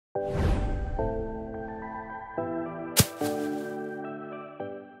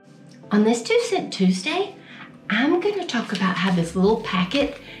On this 2 Cent Tuesday, I'm going to talk about how this little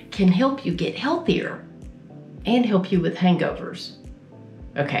packet can help you get healthier and help you with hangovers.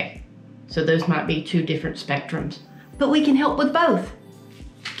 Okay, so those might be two different spectrums, but we can help with both.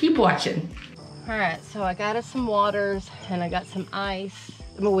 Keep watching. All right, so I got us some waters and I got some ice.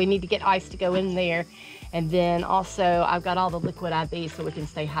 Well, we need to get ice to go in there. And then also I've got all the liquid IV so we can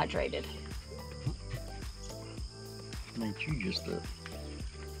stay hydrated. Made you just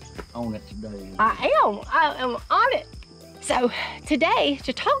on it today. I am on it. So today,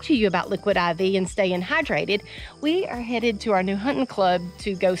 to talk to you about liquid IV and staying hydrated, we are headed to our new hunting club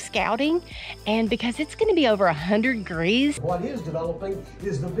to go scouting. And because it's gonna be over 100 degrees. What is developing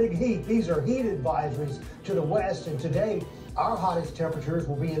is the big heat. These are heat advisories to the west, and today, our hottest temperatures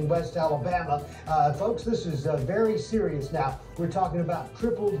will be in West Alabama. Folks, this is very serious now. We're talking about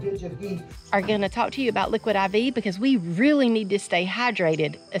triple-digit heat. Are gonna talk to you about liquid IV because we really need to stay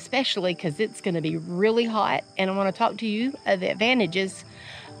hydrated, especially because it's gonna be really hot. And I wanna talk to you of the advantages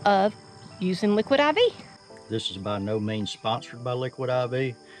of using liquid IV. This is by no means sponsored by Liquid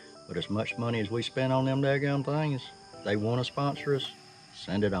IV, but as much money as we spend on them daggone things, if they wanna sponsor us,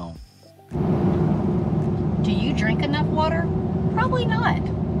 send it on. Do you drink enough water? Probably not.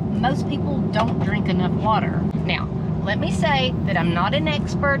 Most people don't drink enough water. Now, let me say that I'm not an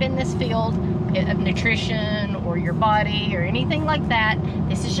expert in this field of nutrition or your body or anything like that.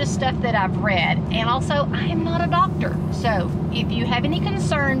 This is just stuff that I've read. And also, I am not a doctor. So if you have any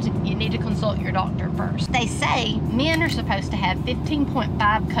concerns, you need to consult your doctor first. They say men are supposed to have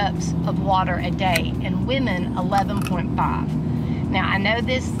 15.5 cups of water a day and women 11.5. Now, I know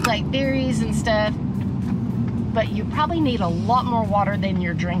this like varies and stuff, but you probably need a lot more water than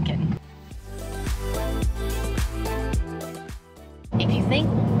you're drinking. If you think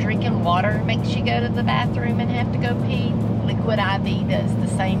drinking water makes you go to the bathroom and have to go pee, liquid IV does the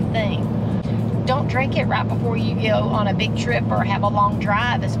same thing. Don't drink it right before you go on a big trip or have a long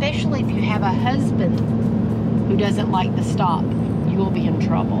drive, especially if you have a husband who doesn't like to stop. You will be in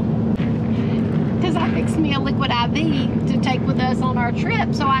trouble. Because I fixed me a liquid IV to take with us on our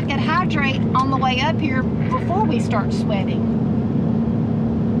trip so I could hydrate on the way up here before we start sweating.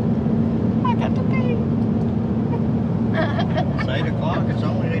 I got to pee. It's 8 o'clock, it's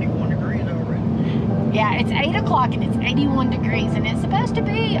only 81 degrees already. Yeah, it's 8 o'clock and it's 81 degrees and it's supposed to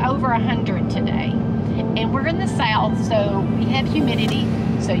be over 100 today. And we're in the south, so we have humidity,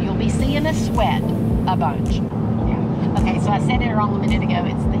 so you'll be seeing us sweat a bunch. Yeah. Okay, so I said it wrong a minute ago.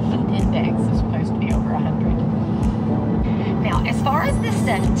 It's the heat index is supposed to be over 100. Now, as far as this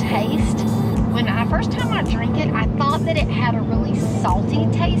stuff tastes, when I first time I drink it, I thought that it had a really salty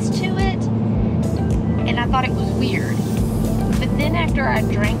taste to it, and I thought it was weird. But then after I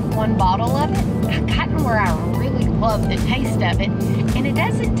drank one bottle of it, I got to where I really love the taste of it, and it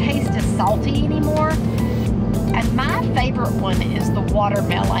doesn't taste as salty anymore. And my favorite one is the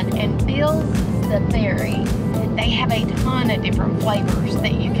watermelon and Bill's the berry. They have a ton of different flavors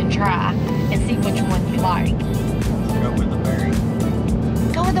that you can try and see which one you like. Go with the berry.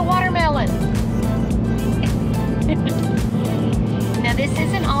 Go with the watermelon. Now this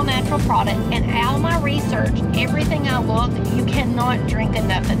is an all-natural product, and all my research, everything I looked, you cannot drink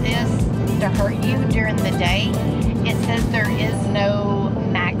enough of this to hurt you during the day. It says there is no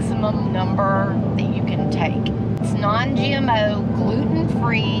maximum number that you can take. It's non-GMO,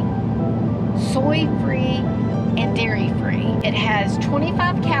 gluten-free, soy-free, and dairy-free. It has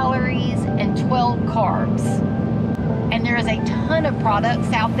 25 calories and 12 carbs. And there is a ton of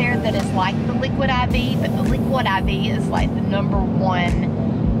products out there that is like the liquid IV, but the liquid IV is like the #1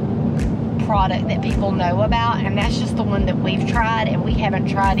 product that people know about, and that's just the one that we've tried, and we haven't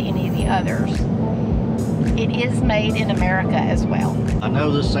tried any of the others. It is made in America as well. I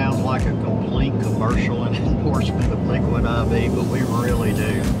know this sounds like a complete commercial and endorsement of liquid IV, but we really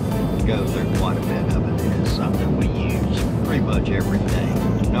do go through quite a bit of it. It is something we use pretty much every day.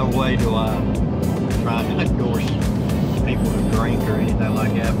 No way do I try to endorse people who drink or anything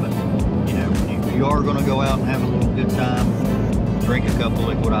like that, but you know, if you are going to go out and have a little good time, drink a couple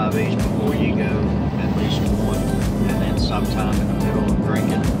liquid IVs before you go, at least one, and then sometime in the middle of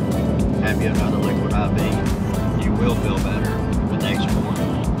drinking, have you another liquid IV. You will feel better the next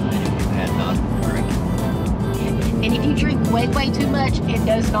morning than if you had none drinking. And if you drink way too much, it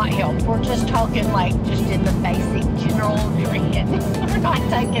does not help. We're just talking like just in the basic general drinking. We're not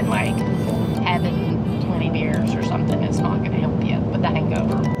taking like having 20 beers or something. It's not going to help you with the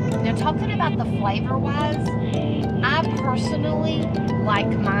hangover. Now talking about the flavor wise, I personally like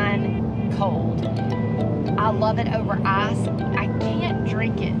mine cold. I love it over ice. I can't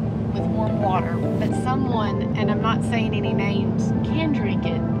drink it with warm water, but someone, and I'm not saying any names, can drink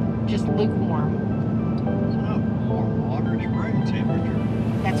it just lukewarm? It's not warm water, it's room temperature.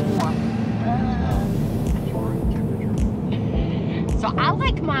 That's warm. It's room temperature. So I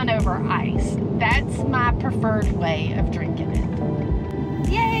like mine over ice. That's my preferred way of drinking it.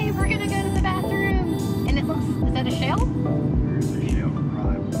 Yay, we're gonna go to the bathroom. And it looks, is that a shell? There's a shell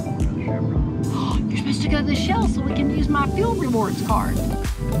right below the chevron. You're supposed to go to the shell so we can use my fuel rewards card.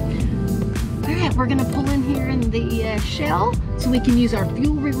 Alright, we're gonna pull in here in the shell so we can use our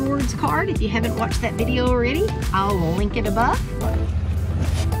fuel rewards card. If you haven't watched that video already, I'll link it above.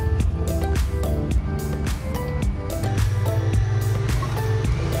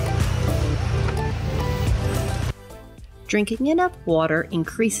 Drinking enough water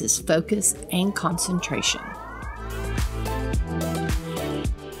increases focus and concentration.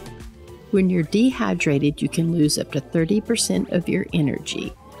 When you're dehydrated, you can lose up to 30% of your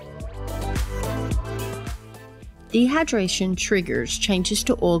energy. Dehydration triggers changes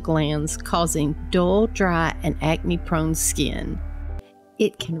to oil glands, causing dull, dry, and acne-prone skin.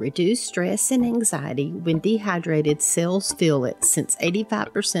 It can reduce stress and anxiety. When dehydrated, cells feel it, since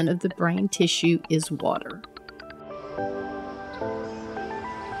 85% of the brain tissue is water.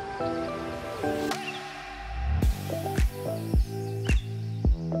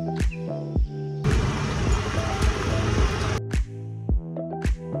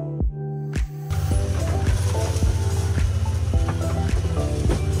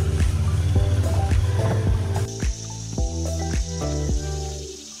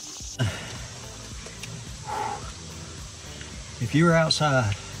 If you were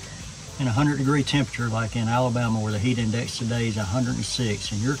outside in 100-degree temperature like in Alabama where the heat index today is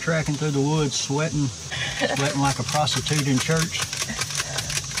 106 and you're tracking through the woods sweating like a prostitute in church,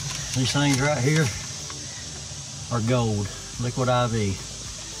 these things right here are gold, liquid IV.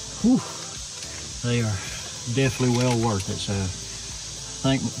 Whew. They are definitely well worth it. So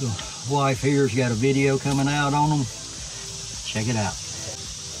I think the wife here's got a video coming out on them. Check it out.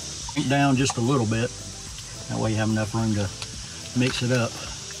 Down just a little bit, that way you have enough room to mix it up.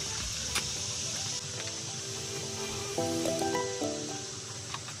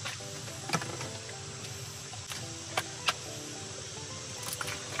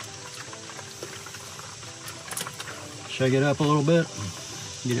 Shake it up a little bit,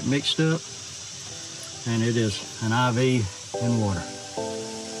 get it mixed up, and it is an IV in water.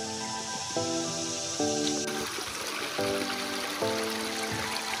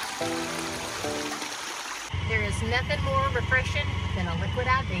 There is nothing more refreshing than a liquid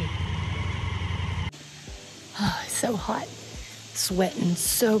IV. Oh, it's so hot. Sweating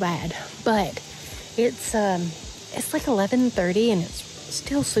so bad. But it's like 11:30 and it's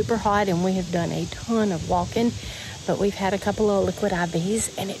still super hot, and we have done a ton of walking, but we've had a couple of liquid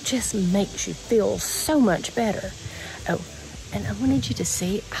IVs and it just makes you feel so much better. Oh, and I wanted you to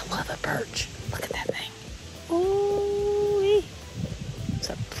see, I love a birch. Look at that thing. Ooh, it's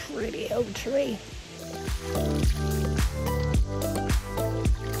a pretty old tree.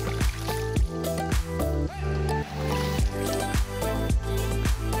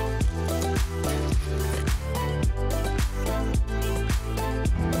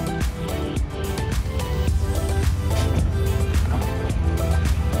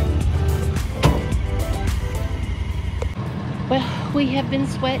 Well, we have been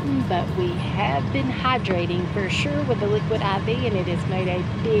sweating, but we have been hydrating for sure with the liquid IV, and it has made a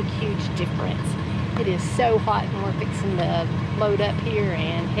big, huge difference. It is so hot, and we're fixing to load up here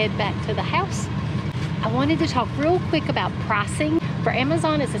and head back to the house. I wanted to talk real quick about pricing. For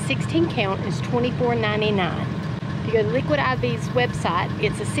Amazon, it's a 16 count, it's $24.99. If you go to Liquid IV's website,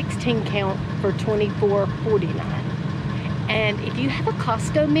 it's a 16 count for $24.49. And if you have a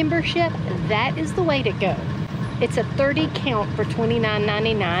Costco membership, that is the way to go. It's a 30 count for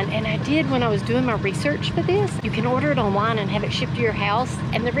 $29.99, and I did when I was doing my research for this. You can order it online and have it shipped to your house.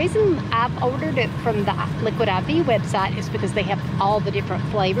 And the reason I've ordered it from the Liquid IV website is because they have all the different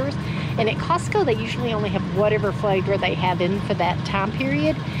flavors. And at Costco, they usually only have whatever flavor they have in for that time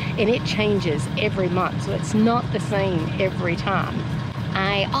period, and it changes every month, so it's not the same every time.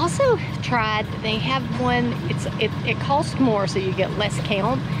 I also tried, they have one, it costs more so you get less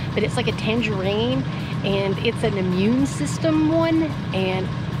count, but it's like a tangerine, and it's an immune system one, and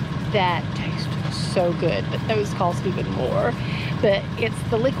that tastes so good, but those cost even more. But it's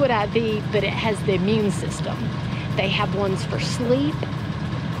the liquid IV, but it has the immune system. They have ones for sleep,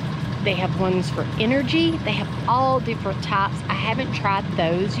 they have ones for energy, they have all different types. I haven't tried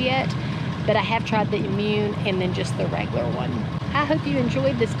those yet, but I have tried the immune and then just the regular one. I hope you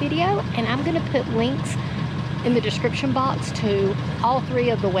enjoyed this video, and I'm gonna put links in the description box to all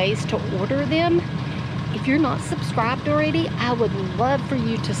three of the ways to order them. If you're not subscribed already, I would love for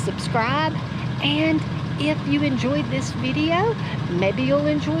you to subscribe. And if you enjoyed this video, maybe you'll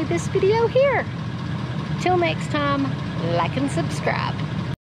enjoy this video here. Till next time, like and subscribe.